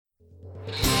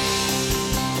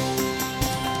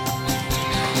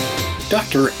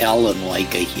Dr. Alan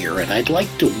Leica here, and I'd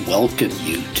like to welcome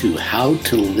you to How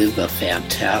to Live a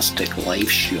Fantastic Life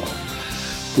show,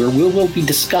 where we will be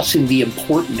discussing the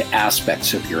important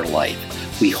aspects of your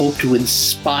life. We hope to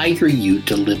inspire you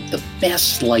to live the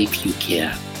best life you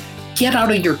can. Get out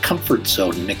of your comfort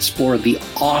zone and explore the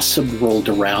awesome world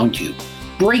around you.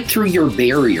 Break through your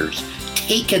barriers.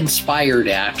 Take inspired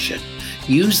action.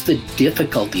 Use the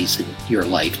difficulties in your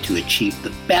life to achieve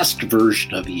the best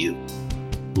version of you.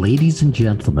 Ladies and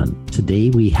gentlemen, today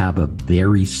we have a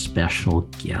very special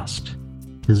guest.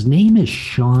 His name is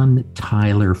Sean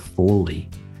Tyler Foley,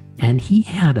 and he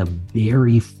had a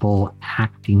very full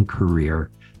acting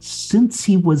career since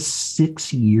he was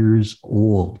 6 years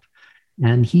old.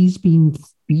 And he's been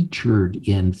featured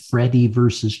in Freddy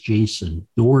vs. Jason,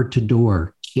 Door to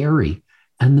Door, Carrie,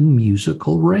 and the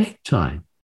musical Ragtime.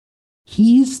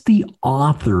 He's the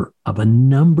author of a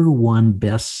 #1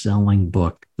 best-selling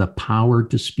book, The Power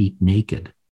to Speak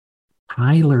Naked.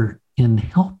 Tyler can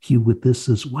help you with this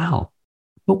as well.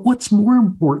 But what's more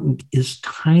important is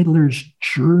Tyler's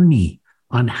journey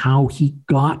on how he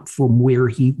got from where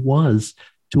he was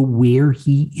to where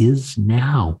he is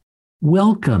now.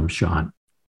 Welcome, Sean.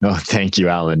 Oh, thank you,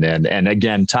 Alan. And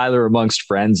again, Tyler amongst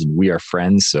friends, and we are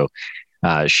friends. So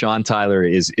Sean Tyler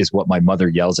is what my mother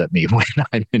yells at me when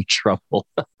I'm in trouble.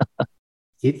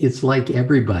 It's like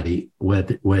everybody.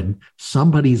 When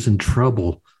somebody's in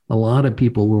trouble, a lot of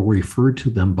people will refer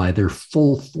to them by their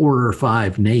full 4 or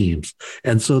 5 names.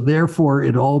 And so therefore,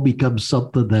 it all becomes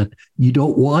something that you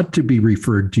don't want to be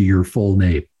referred to your full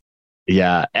name.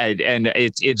 Yeah, and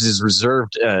it is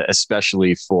reserved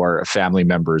especially for family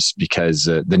members because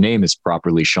the name is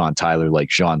properly Sean Tyler, like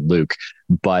Jean-Luc.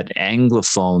 But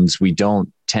Anglophones, we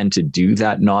don't tend to do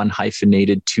that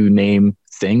non-hyphenated 2-name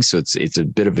thing. So it's a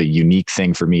bit of a unique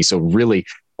thing for me. So really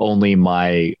only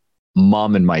my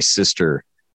mom and my sister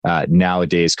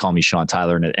nowadays call me Sean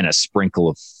Tyler and a sprinkle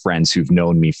of friends who've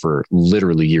known me for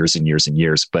literally years and years and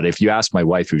years. But if you ask my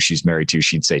wife who she's married to,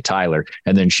 she'd say Tyler.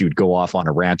 And then she would go off on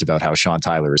a rant about how Sean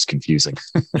Tyler is confusing.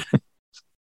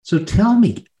 So tell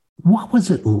me, what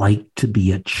was it like to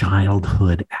be a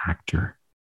childhood actor?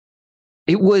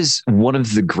 It was one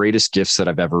of the greatest gifts that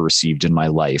I've ever received in my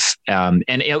life. And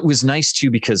it was nice too,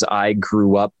 because I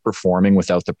grew up performing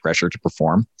without the pressure to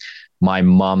perform. My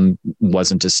mom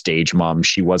wasn't a stage mom.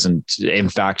 She wasn't, in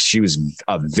fact, she was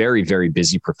a very, very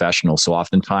busy professional. So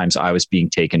oftentimes I was being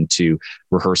taken to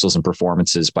rehearsals and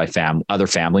performances by other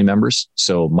family members.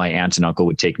 So my aunt and uncle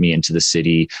would take me into the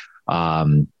city,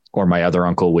 or my other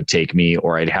uncle would take me,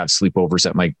 or I'd have sleepovers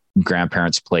at my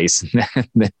grandparents' place and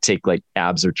then take like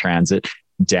cabs or transit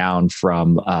down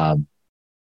from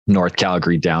North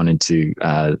Calgary down into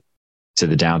to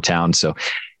the downtown. So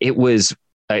it was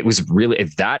really,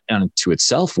 that unto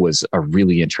itself was a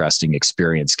really interesting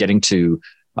experience, getting to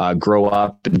grow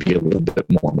up and be a little bit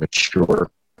more mature,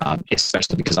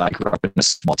 especially because I grew up in a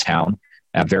small town,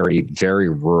 a very, very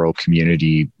rural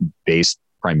community based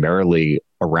primarily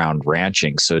around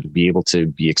ranching. So to be able to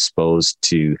be exposed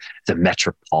to the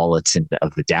metropolitan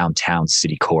of the downtown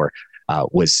city core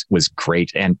was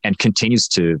great and continues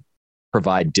to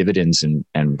provide dividends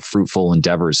and fruitful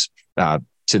endeavors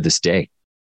to this day.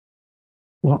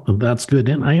 Well, that's good.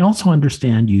 And I also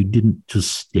understand you didn't just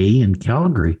stay in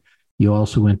Calgary. You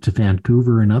also went to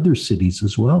Vancouver and other cities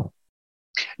as well.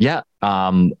 Yeah.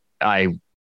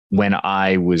 When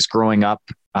I was growing up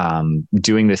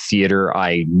doing the theater,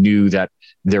 I knew that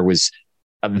there was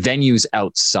venues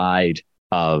outside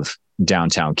of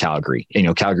downtown Calgary. You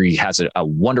know, Calgary has a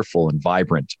wonderful and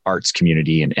vibrant arts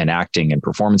community and acting and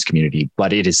performance community,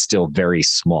 but it is still very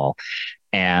small.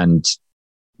 And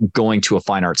going to a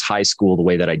fine arts high school the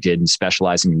way that I did and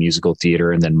specializing in musical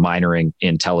theater and then minoring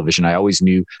in television, I always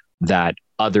knew that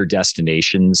other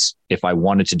destinations, if I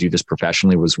wanted to do this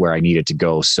professionally, was where I needed to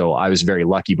go. So I was very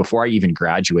lucky. Before I even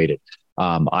graduated,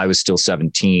 I was still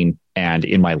 17 and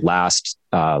in my last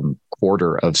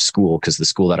quarter of school, because the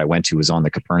school that I went to was on the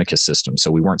Copernicus system.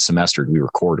 So we weren't semestered, we were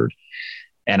quartered.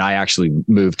 And I actually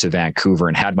moved to Vancouver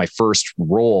and had my first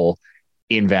role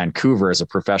in Vancouver as a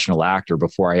professional actor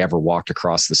before I ever walked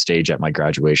across the stage at my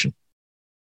graduation.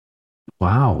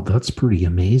 Wow, that's pretty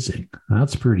amazing.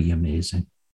 That's pretty amazing.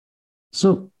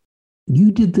 So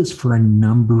you did this for a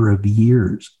number of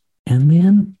years, and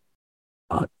then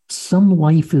some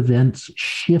life events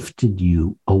shifted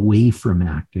you away from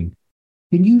acting.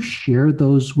 Can you share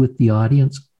those with the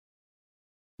audience?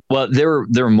 Well, there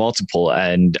were multiple,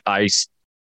 and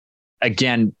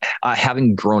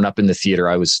having grown up in the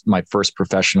theater, my first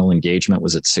professional engagement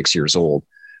was at 6 years old.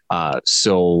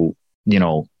 So, you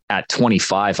know, at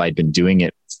 25, I'd been doing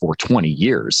it for 20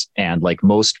 years. And like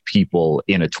most people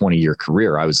in a 20-year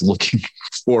career, I was looking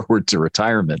forward to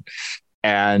retirement.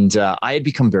 And I had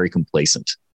become very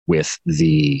complacent with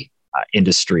the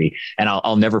industry. And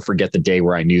I'll never forget the day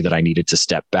where I knew that I needed to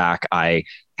step back. I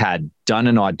had done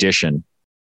an audition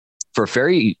for a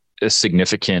very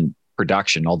significant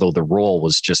production, although the role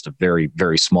was just a very,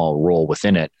 very small role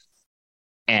within it.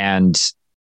 And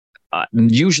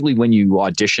usually when you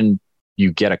audition,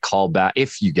 you get a call back.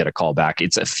 If you get a call back,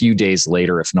 it's a few days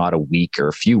later, if not a week or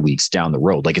a few weeks down the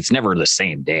road. Like it's never the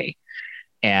same day.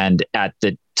 And at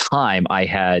the time, I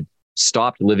had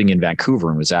stopped living in Vancouver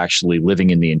and was actually living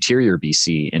in the interior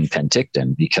BC in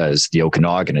Penticton, because the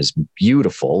Okanagan is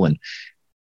beautiful. And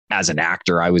as an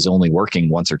actor, I was only working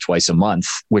once or twice a month,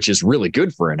 which is really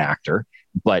good for an actor.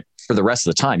 But for the rest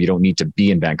of the time, you don't need to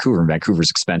be in Vancouver. And Vancouver's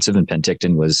expensive, and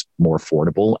Penticton was more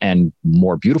affordable and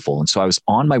more beautiful. And so I was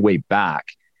on my way back,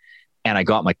 and I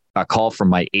got a call from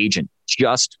my agent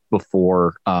just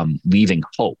before leaving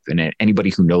Hope. And anybody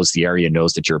who knows the area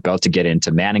knows that you're about to get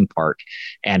into Manning Park.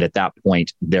 And at that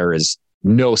point, there is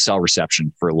no cell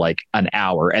reception for like an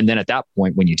hour. And then at that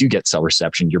point, when you do get cell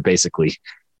reception, you're basically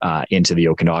into the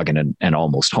Okanagan and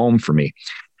almost home for me.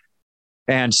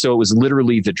 And so it was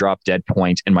literally the drop dead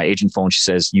point. And my agent phoned. She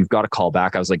says, "You've got to call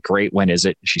back." I was like, "Great. When is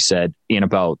it?" She said, "In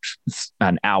about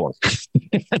an hour."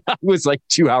 I was like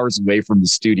 2 hours away from the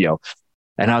studio.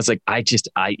 And I was like, I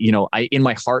in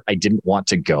my heart, I didn't want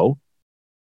to go,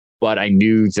 but I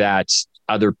knew that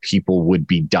other people would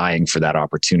be dying for that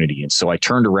opportunity. And so I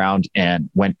turned around and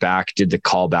went back, did the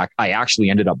callback. I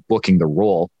actually ended up booking the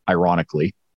role,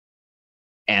 ironically.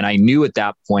 And I knew at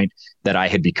that point that I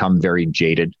had become very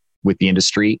jaded with the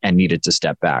industry and needed to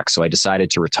step back. So I decided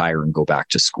to retire and go back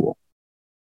to school.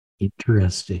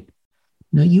 Interesting.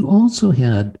 Now, you also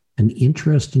had an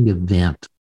interesting event,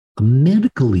 a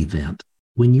medical event,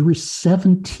 when you were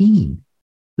 17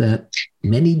 that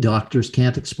many doctors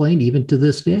can't explain even to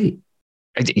this day.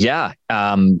 Yeah.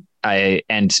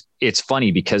 And it's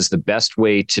funny because the best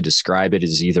way to describe it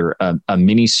is either a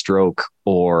mini stroke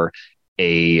or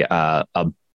a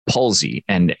palsy.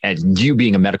 And you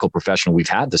being a medical professional, we've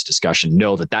had this discussion,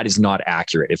 know that is not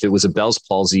accurate. If it was a Bell's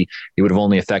palsy, it would have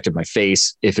only affected my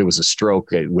face. If it was a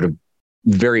stroke, it would have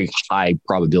very high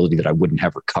probability that I wouldn't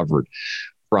have recovered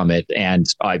from it. And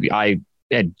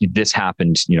this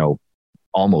happened,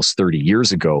 almost 30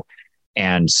 years ago.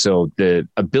 And so the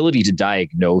ability to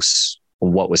diagnose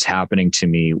what was happening to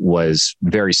me was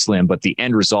very slim, but the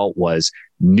end result was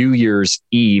New Year's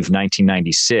Eve,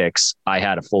 1996, I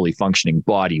had a fully functioning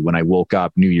body. When I woke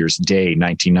up New Year's Day,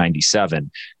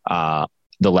 1997,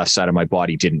 the left side of my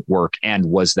body didn't work and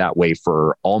was that way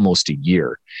for almost a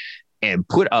year, and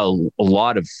put a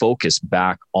lot of focus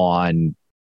back on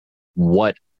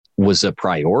what was a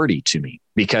priority to me.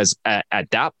 Because at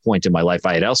that point in my life,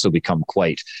 I had also become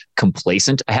quite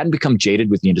complacent. I hadn't become jaded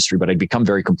with the industry, but I'd become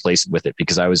very complacent with it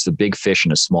because I was the big fish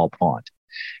in a small pond.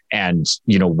 And,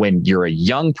 when you're a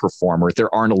young performer,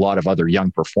 there aren't a lot of other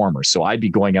young performers. So I'd be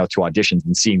going out to auditions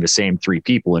and seeing the same three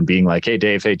people and being like, "Hey,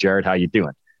 Dave. Hey, Jared, how you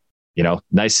doing?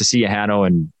 Nice to see you, Hanno."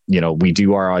 And, we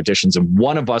do our auditions and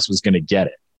one of us was going to get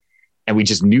it. And we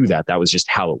just knew that was just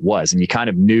how it was. And you kind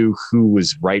of knew who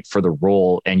was right for the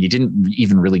role. And you didn't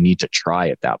even really need to try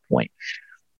at that point.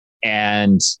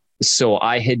 And so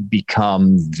I had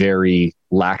become very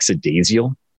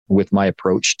lackadaisical with my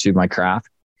approach to my craft.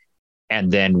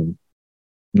 And then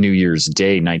New Year's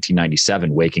Day,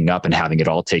 1997, waking up and having it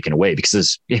all taken away,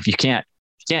 because if you can't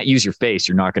use your face,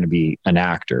 you're not going to be an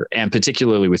actor. And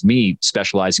particularly with me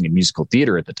specializing in musical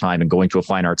theater at the time and going to a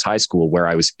fine arts high school where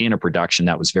I was in a production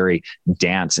that was very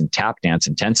dance and tap dance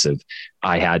intensive,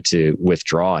 I had to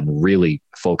withdraw and really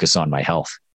focus on my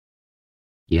health.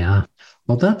 Yeah.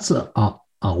 Well, that's a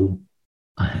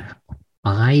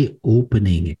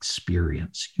eye-opening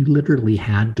experience. You literally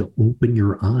had to open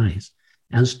your eyes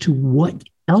as to what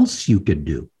else you could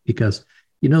do, because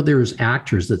there's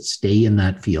actors that stay in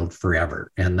that field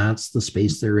forever, and that's the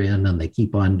space they're in, and they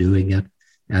keep on doing it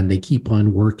and they keep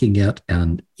on working it.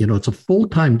 And, it's a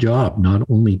full-time job, not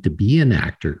only to be an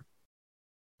actor,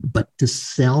 but to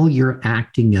sell your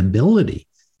acting ability,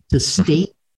 to stay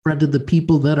in front of the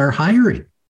people that are hiring.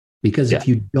 Because if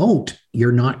you don't,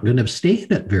 you're not going to stay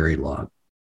in it very long.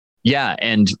 Yeah.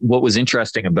 And what was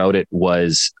interesting about it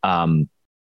was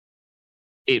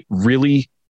it really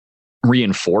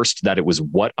reinforced that it was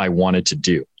what I wanted to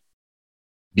do,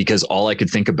 because all I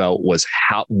could think about was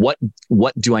what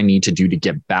do I need to do to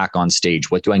get back on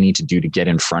stage? What do I need to do to get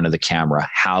in front of the camera?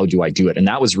 How do I do it? And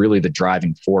that was really the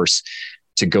driving force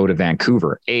to go to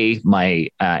Vancouver. My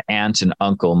aunt and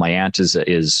uncle, my aunt is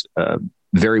a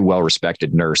very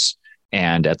well-respected nurse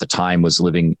and at the time was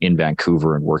living in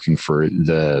Vancouver and working for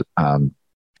the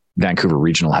Vancouver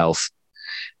Regional Health.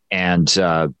 And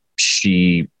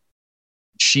she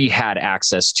had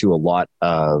access to a lot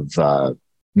of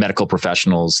medical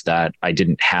professionals that I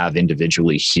didn't have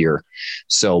individually here.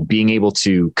 So being able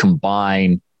to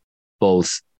combine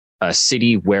both a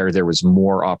city where there was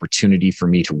more opportunity for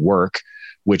me to work,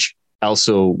 which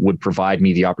also would provide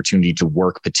me the opportunity to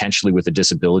work potentially with a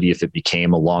disability if it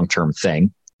became a long-term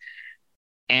thing,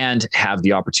 and have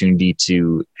the opportunity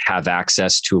to have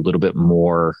access to a little bit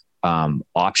more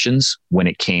options when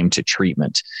it came to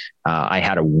treatment. I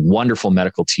had a wonderful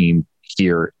medical team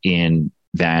here in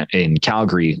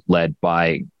Calgary, led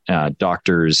by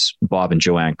doctors Bob and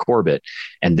Joanne Corbett,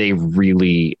 and they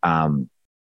really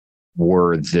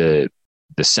were the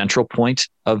central point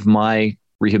of my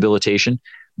rehabilitation.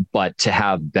 But to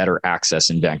have better access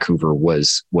in Vancouver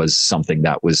was something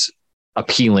that was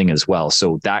appealing as well.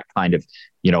 So that kind of,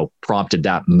 prompted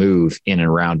that move in and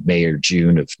around May or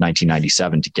June of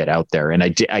 1997 to get out there. And I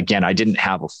didn't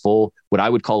have what I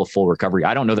would call a full recovery.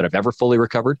 I don't know that I've ever fully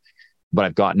recovered, but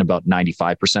I've gotten about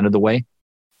 95% of the way.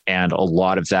 And a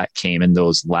lot of that came in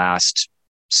those last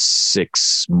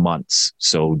 6 months.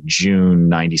 So June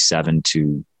 97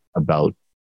 to about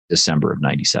December of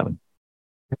 97.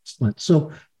 Excellent.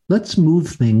 So let's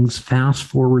fast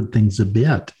forward things a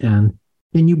bit. And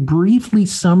can you briefly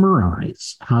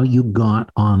summarize how you got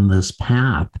on this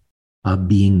path of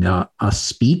being a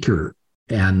speaker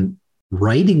and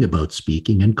writing about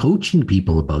speaking and coaching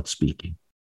people about speaking?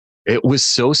 It was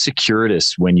so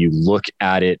circuitous when you look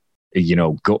at it,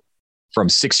 go from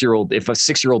if a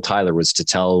 6-year-old Tyler was to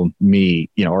tell me,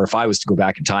 or if I was to go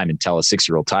back in time and tell a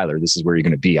 6-year-old Tyler, this is where you're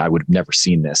going to be, I would have never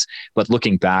seen this. But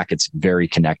looking back, it's a very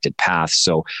connected path.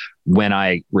 So when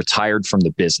I retired from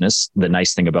the business, the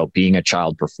nice thing about being a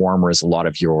child performer is a lot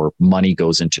of your money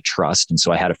goes into trust. And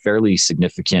so I had a fairly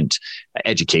significant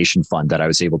education fund that I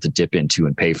was able to dip into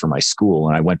and pay for my school.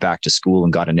 And I went back to school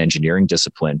and got an engineering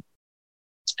discipline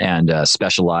and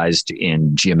specialized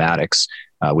in geomatics,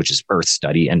 which is earth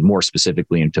study, and more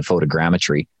specifically into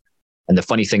photogrammetry. And the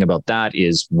funny thing about that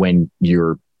is when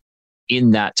you're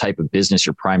in that type of business,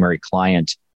 your primary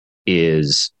client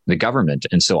is the government.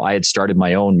 And so I had started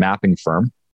my own mapping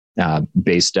firm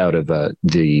based out of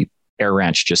the Air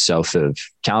Ranch just south of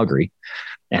Calgary,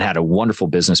 and had a wonderful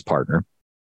business partner.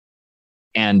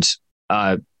 And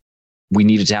we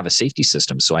needed to have a safety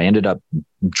system. So I ended up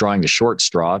drawing the short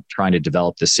straw, trying to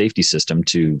develop the safety system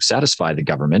to satisfy the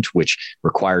government, which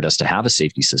required us to have a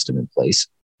safety system in place.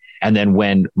 And then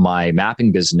when my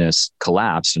mapping business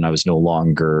collapsed and I was no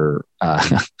longer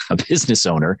a business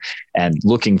owner and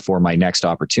looking for my next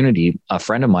opportunity, a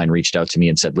friend of mine reached out to me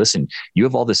and said, listen, you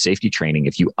have all this safety training.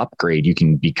 If you upgrade, you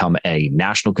can become a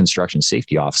National Construction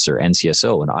Safety Officer,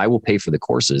 NCSO, and I will pay for the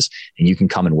courses and you can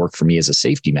come and work for me as a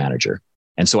safety manager.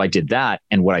 And so I did that.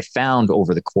 And what I found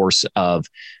over the course of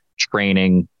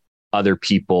training other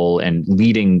people and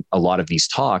leading a lot of these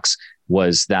talks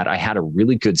was that I had a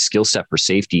really good skill set for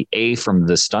safety, A, from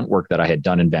the stunt work that I had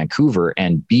done in Vancouver,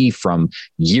 and B, from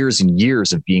years and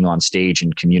years of being on stage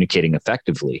and communicating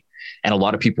effectively. And a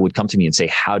lot of people would come to me and say,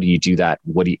 how do you do that?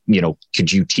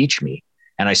 Could you teach me?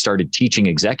 And I started teaching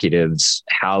executives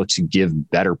how to give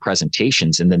better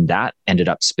presentations. And then that ended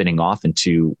up spinning off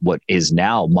into what is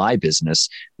now my business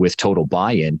with Total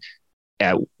Buy-In,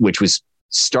 which was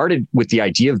started with the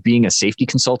idea of being a safety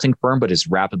consulting firm, but has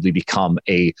rapidly become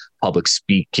a public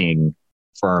speaking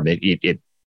firm. It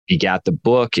begat the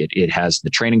book. It has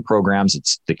the training programs.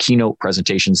 It's the keynote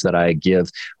presentations that I give.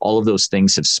 All of those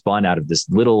things have spun out of this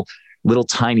little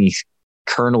tiny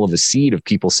kernel of a seed of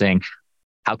people saying,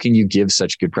 how can you give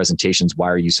such good presentations? Why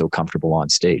are you so comfortable on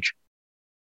stage?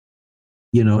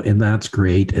 And that's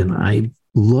great. And I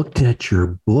looked at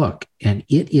your book, and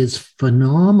it is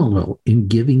phenomenal in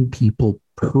giving people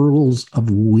pearls of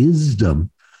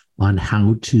wisdom on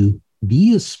how to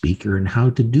be a speaker and how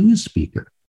to do a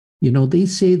speaker. They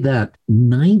say that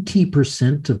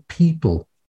 90% of people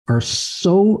are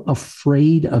so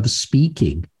afraid of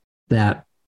speaking that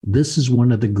this is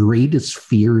one of the greatest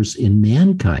fears in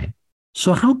mankind.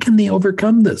 So how can they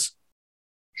overcome this?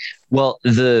 Well,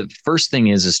 the first thing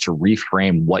is to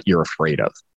reframe what you're afraid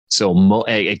of. So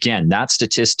again, that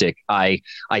statistic, I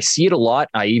see it a lot.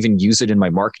 I even use it in my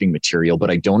marketing material, but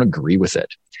I don't agree with it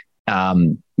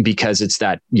because it's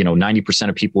that, 90%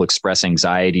 of people express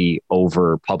anxiety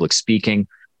over public speaking.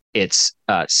 It's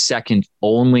second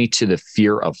only to the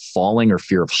fear of falling or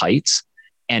fear of heights,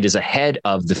 and is ahead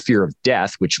of the fear of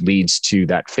death, which leads to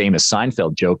that famous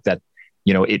Seinfeld joke that,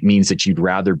 it means that you'd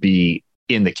rather be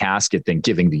in the casket than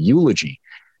giving the eulogy.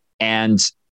 And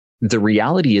the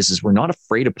reality is we're not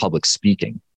afraid of public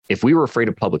speaking. If we were afraid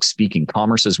of public speaking,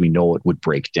 commerce as we know it would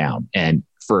break down. And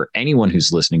for anyone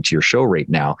who's listening to your show right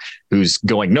now, who's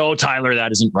going, no, Tyler,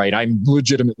 that isn't right, I'm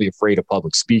legitimately afraid of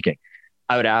public speaking,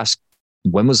 I would ask,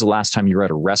 when was the last time you were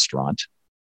at a restaurant?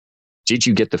 Did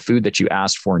you get the food that you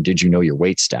asked for? And did you know your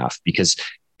wait staff? Because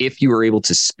if you were able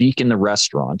to speak in the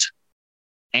restaurant,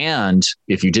 and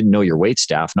if you didn't know your wait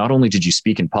staff, not only did you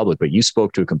speak in public, but you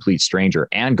spoke to a complete stranger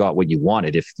and got what you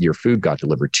wanted if your food got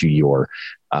delivered to your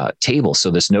table.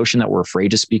 So this notion that we're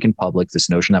afraid to speak in public, this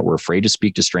notion that we're afraid to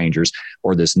speak to strangers,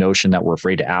 or this notion that we're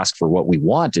afraid to ask for what we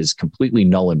want is completely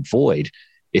null and void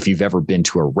if you've ever been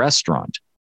to a restaurant.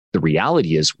 The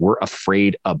reality is we're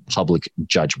afraid of public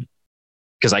judgment.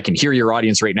 Because I can hear your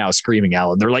audience right now screaming,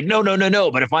 Alan. They're like, no.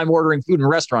 But if I'm ordering food in a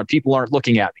restaurant, people aren't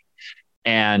looking at me.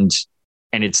 And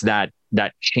it's that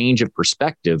change of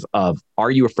perspective of,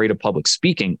 are you afraid of public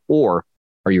speaking or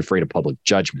are you afraid of public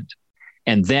judgment?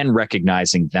 And then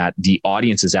recognizing that the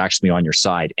audience is actually on your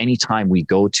side. Anytime we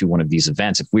go to one of these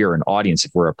events, if we are an audience,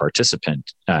 if we're a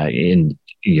participant in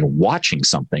watching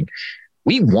something,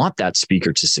 we want that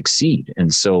speaker to succeed.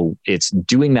 And so it's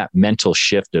doing that mental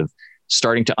shift of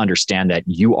starting to understand that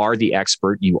you are the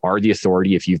expert, you are the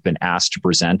authority if you've been asked to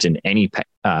present in any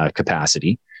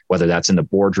capacity, whether that's in the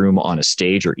boardroom, on a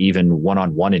stage, or even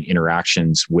one-on-one in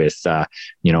interactions with,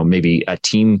 maybe a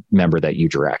team member that you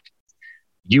direct.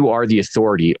 You are the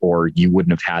authority, or you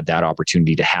wouldn't have had that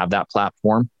opportunity to have that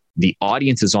platform. The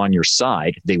audience is on your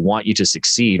side. They want you to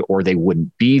succeed, or they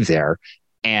wouldn't be there.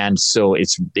 And so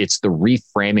it's the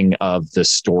reframing of the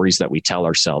stories that we tell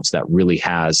ourselves that really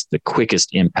has the quickest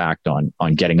impact on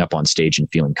getting up on stage and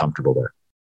feeling comfortable there.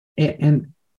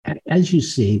 And as you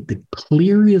say, the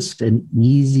clearest and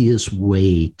easiest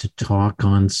way to talk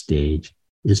on stage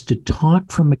is to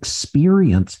talk from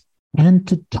experience and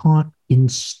to talk in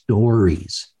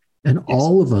stories. And yes,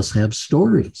 all of us have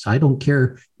stories. I don't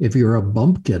care if you're a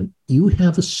bumpkin, you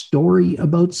have a story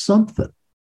about something.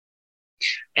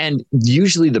 And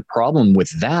usually the problem with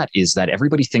that is that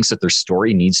everybody thinks that their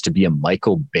story needs to be a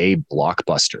Michael Bay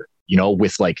blockbuster,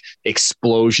 with like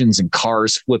explosions and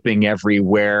cars flipping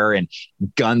everywhere and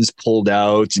guns pulled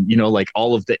out, and, like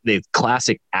all of the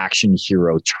classic action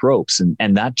hero tropes.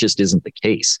 And that just isn't the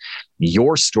case.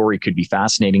 Your story could be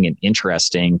fascinating and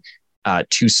interesting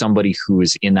to somebody who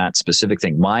is in that specific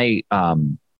thing. My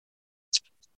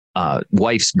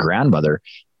wife's grandmother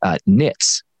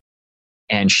knits.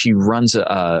 And she runs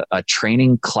a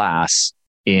training class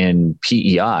in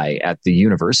PEI at the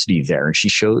university there. And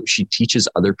she teaches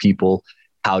other people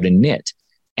how to knit.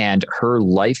 And her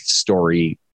life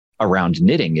story around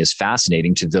knitting is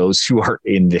fascinating to those who are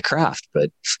in the craft.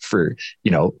 But for,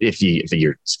 if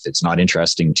it's not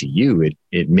interesting to you,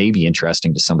 it may be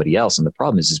interesting to somebody else. And the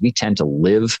problem is we tend to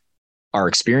live our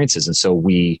experiences. And so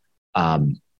we are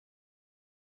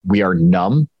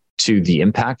numb to the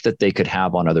impact that they could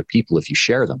have on other people if you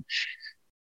share them.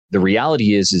 The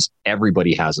reality is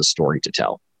everybody has a story to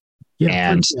tell.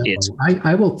 Yeah, and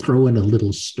I will throw in a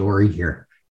little story here.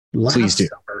 Please do.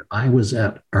 Summer, I was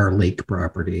at our lake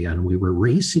property and we were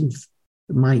racing.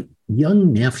 My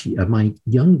young nephew, my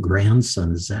young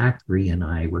grandson, Zachary, and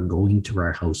I were going to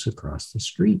our house across the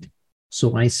street.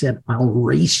 So I said, I'll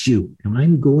race you. And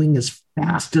I'm going as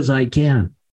fast as I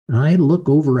can. And I look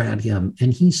over at him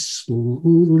and he's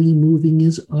slowly moving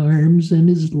his arms and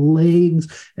his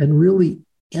legs and really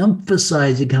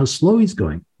emphasizing how slow he's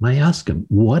going. I ask him,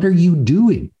 what are you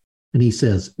doing? And he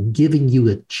says, giving you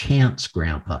a chance,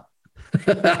 Grandpa.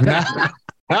 Absolutely.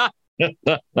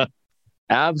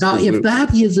 Now, if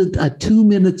that is a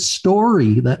 2-minute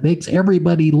story that makes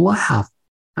everybody laugh,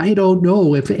 I don't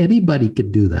know if anybody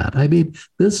could do that. I mean,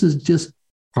 this is just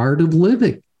part of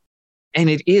living. And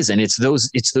it is. And it's those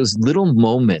little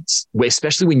moments,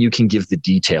 especially when you can give the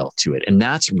detail to it. And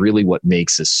that's really what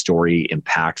makes a story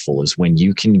impactful, is when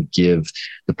you can give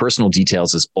the personal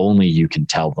details as only you can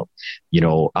tell them.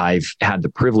 I've had the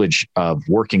privilege of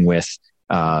working with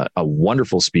a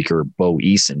wonderful speaker, Bo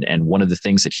Eason. And one of the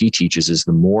things that he teaches is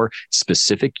the more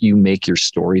specific you make your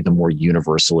story, the more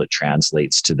universal it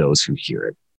translates to those who hear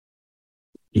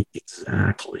it.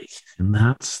 Exactly. And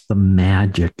that's the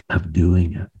magic of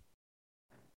doing it.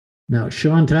 Now,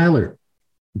 Sean Tyler,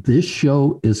 this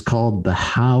show is called the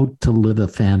How to Live a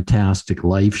Fantastic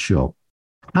Life show.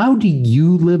 How do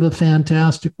you live a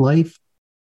fantastic life?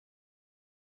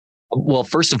 Well,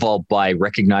 first of all, by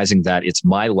recognizing that it's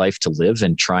my life to live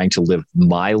and trying to live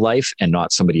my life and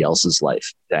not somebody else's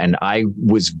life. And I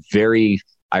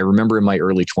remember in my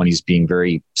early 20s being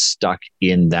very stuck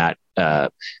in that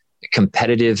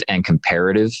competitive and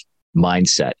comparative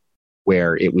mindset,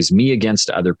 where it was me against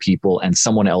other people and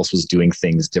someone else was doing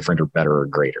things different or better or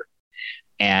greater.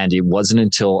 And it wasn't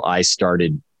until I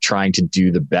started trying to do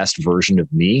the best version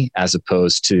of me as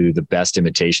opposed to the best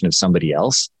imitation of somebody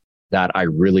else that I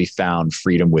really found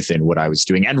freedom within what I was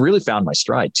doing and really found my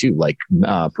stride too. Like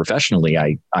professionally,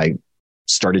 I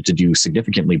started to do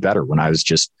significantly better when I was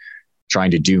just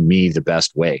trying to do me the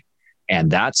best way. And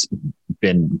that's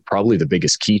been probably the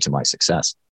biggest key to my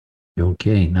success.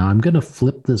 Okay, now I'm going to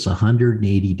flip this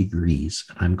 180 degrees.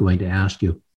 I'm going to ask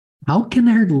you, how can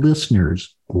our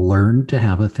listeners learn to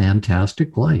have a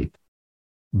fantastic life?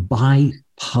 By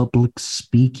public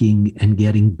speaking and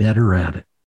getting better at it.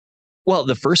 Well,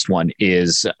 the first one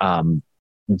is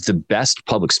the best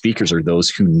public speakers are those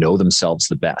who know themselves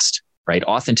the best, right?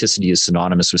 Authenticity is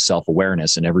synonymous with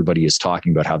self-awareness, and everybody is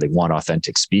talking about how they want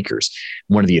authentic speakers.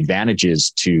 One of the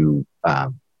advantages to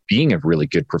being a really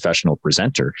good professional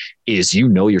presenter is you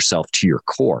know yourself to your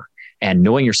core. And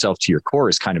knowing yourself to your core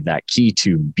is kind of that key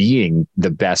to being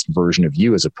the best version of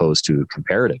you as opposed to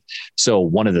comparative. So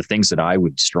one of the things that I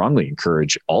would strongly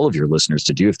encourage all of your listeners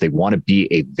to do, if they want to be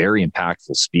a very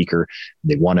impactful speaker,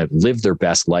 they want to live their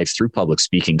best life through public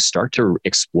speaking, start to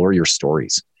explore your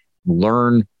stories,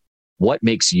 learn what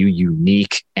makes you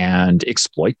unique and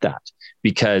exploit that.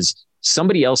 Because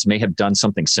somebody else may have done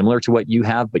something similar to what you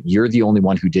have, but you're the only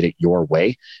one who did it your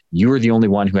way. You're the only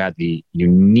one who had the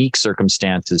unique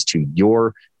circumstances to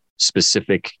your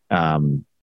specific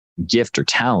gift or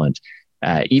talent,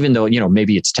 even though,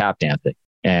 maybe it's tap dancing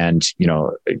and,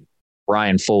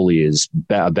 Brian Foley is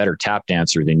a better tap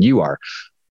dancer than you are,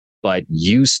 but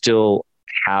you still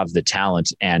have the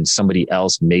talent and somebody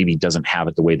else maybe doesn't have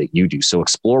it the way that you do. So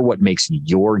explore what makes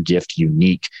your gift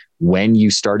unique when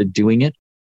you started doing it,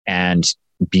 and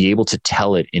be able to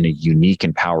tell it in a unique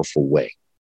and powerful way.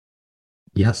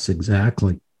 Yes,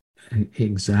 exactly.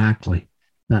 Exactly.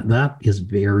 That is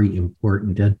very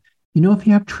important. And, if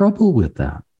you have trouble with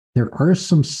that, there are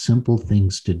some simple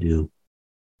things to do.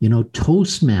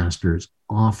 Toastmasters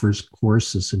offers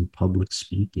courses in public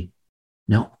speaking.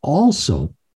 Now,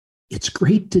 also, it's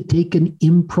great to take an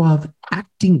improv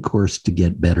acting course to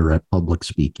get better at public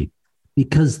speaking,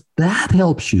 because that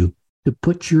helps you to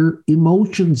put your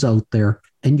emotions out there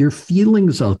and your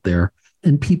feelings out there,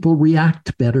 and people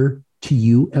react better to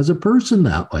you as a person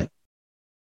that way.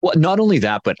 Well, not only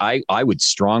that, but I would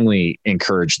strongly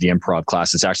encourage the improv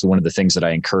class. It's actually one of the things that I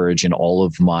encourage in all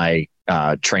of my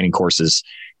training courses,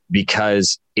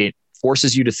 because it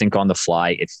forces you to think on the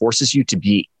fly. It forces you to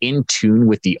be in tune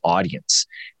with the audience.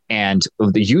 And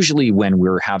usually when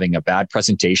we're having a bad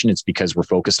presentation, it's because we're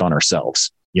focused on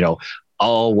ourselves.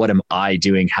 Oh, what am I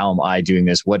doing? How am I doing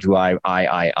this? What do I?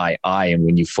 And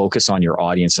when you focus on your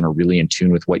audience and are really in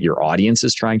tune with what your audience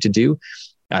is trying to do,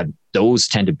 those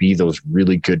tend to be those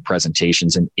really good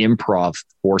presentations. And improv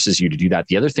forces you to do that.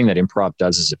 The other thing that improv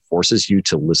does is it forces you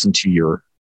to listen to your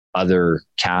other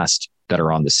cast that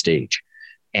are on the stage.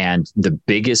 And the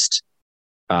biggest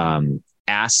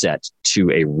asset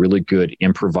to a really good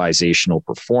improvisational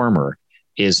performer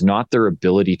is not their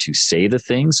ability to say the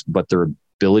things, but their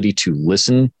ability to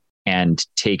listen and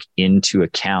take into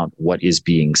account what is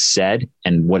being said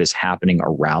and what is happening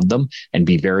around them, and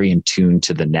be very in tune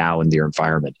to the now and their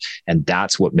environment. And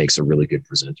that's what makes a really good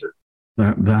presenter.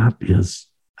 That is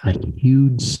a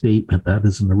huge statement. That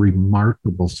is a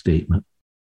remarkable statement.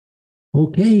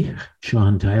 Okay,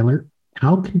 Sean Tyler,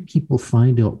 how can people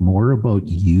find out more about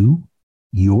you,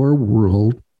 your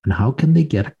world, and how can they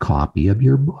get a copy of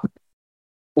your book?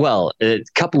 Well, a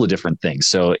couple of different things.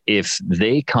 So if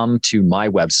they come to my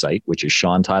website, which is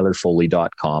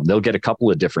SeanTylerFoley.com, they'll get a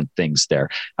couple of different things there.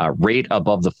 Right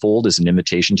above the fold is an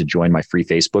invitation to join my free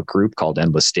Facebook group called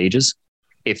Endless Stages.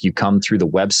 If you come through the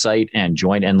website and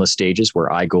join Endless Stages,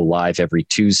 where I go live every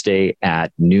Tuesday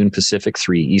at noon Pacific,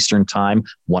 3 Eastern time,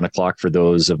 1 o'clock for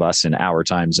those of us in our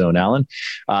time zone, Alan,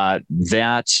 I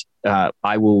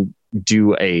will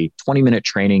do a 20-minute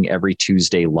training every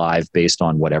Tuesday live based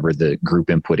on whatever the group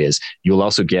input is. You'll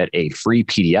also get a free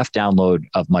PDF download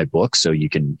of my book, so you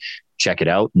can check it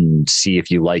out and see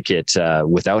if you like it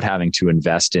without having to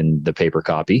invest in the paper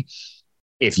copy.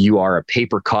 If you are a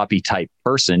paper copy type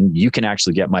person, you can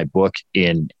actually get my book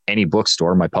in any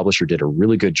bookstore. My publisher did a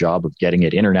really good job of getting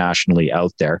it internationally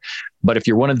out there. But if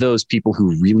you're one of those people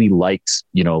who really likes,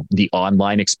 the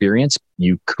online experience,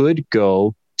 you could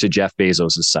go to Jeff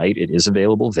Bezos' site. It is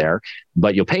available there,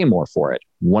 but you'll pay more for it.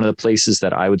 One of the places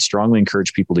that I would strongly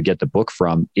encourage people to get the book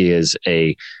from is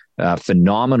a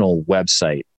phenomenal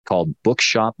website called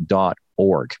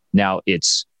bookshop.org. Now,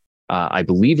 I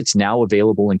believe it's now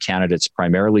available in Canada. It's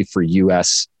primarily for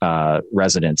US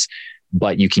residents,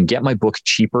 but you can get my book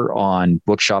cheaper on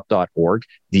bookshop.org.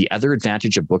 The other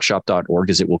advantage of bookshop.org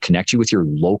is it will connect you with your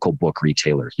local book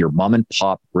retailer, your mom and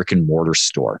pop brick and mortar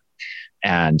store.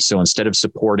 And so instead of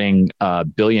supporting a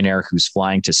billionaire who's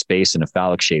flying to space in a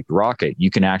phallic-shaped rocket,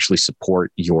 you can actually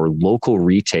support your local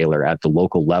retailer at the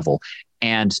local level.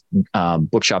 And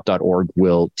bookshop.org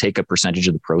will take a percentage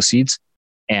of the proceeds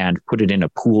and put it in a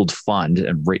pooled fund.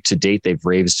 And to date, they've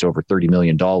raised over $30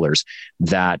 million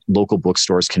that local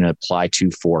bookstores can apply to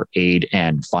for aid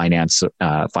and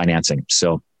financing.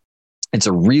 So it's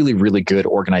a really, really good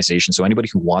organization. So anybody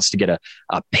who wants to get a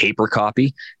paper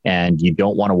copy and you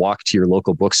don't want to walk to your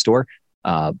local bookstore,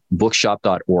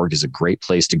 bookshop.org is a great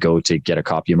place to go to get a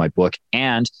copy of my book.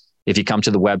 And if you come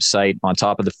to the website, on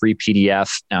top of the free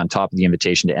PDF, on top of the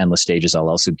invitation to Endless Stages, I'll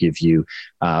also give you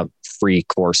a free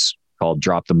course called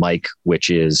Drop the Mic, which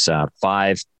is 7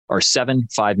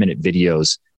 5-minute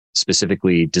videos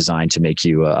specifically designed to make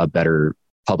you a better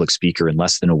public speaker in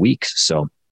less than a week. So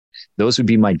those would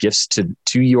be my gifts to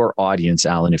your audience,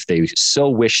 Alan, if they so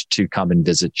wish to come and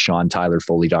visit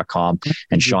SeanTylerFoley.com.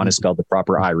 And Sean is spelled the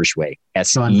proper Irish way,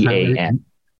 S-E-A-N.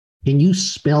 Can you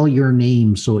spell your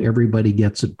name so everybody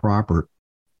gets it proper?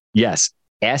 Yes,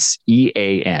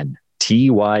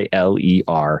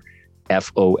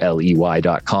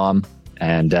 SeanTylerFoley.com.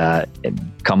 And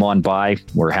come on by.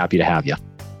 We're happy to have you.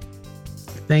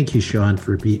 Thank you, Sean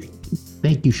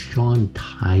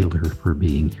Tyler, for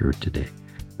being here today.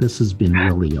 This has been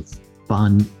really a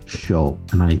fun show,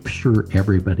 and I'm sure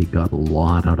everybody got a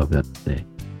lot out of it today.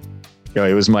 Oh,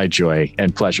 it was my joy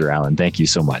and pleasure, Alan. Thank you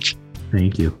so much.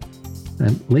 Thank you.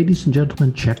 And ladies and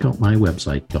gentlemen, check out my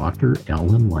website,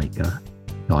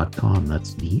 dralenlycka.com.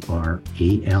 That's DRALLEN,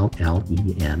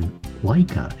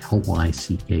 Lycka,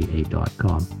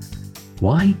 LYCKA.com.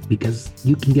 Why? Because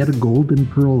you can get a golden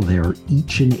pearl there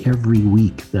each and every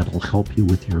week that'll help you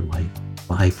with your life.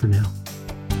 Bye for now.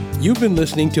 You've been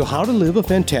listening to How to Live a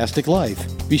Fantastic Life.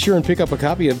 Be sure and pick up a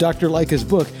copy of Dr. Lycka's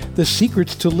book, The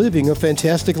Secrets to Living a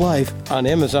Fantastic Life, on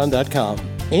Amazon.com.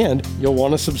 And you'll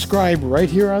want to subscribe right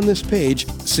here on this page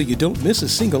so you don't miss a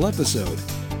single episode.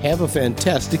 Have a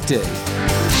fantastic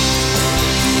day.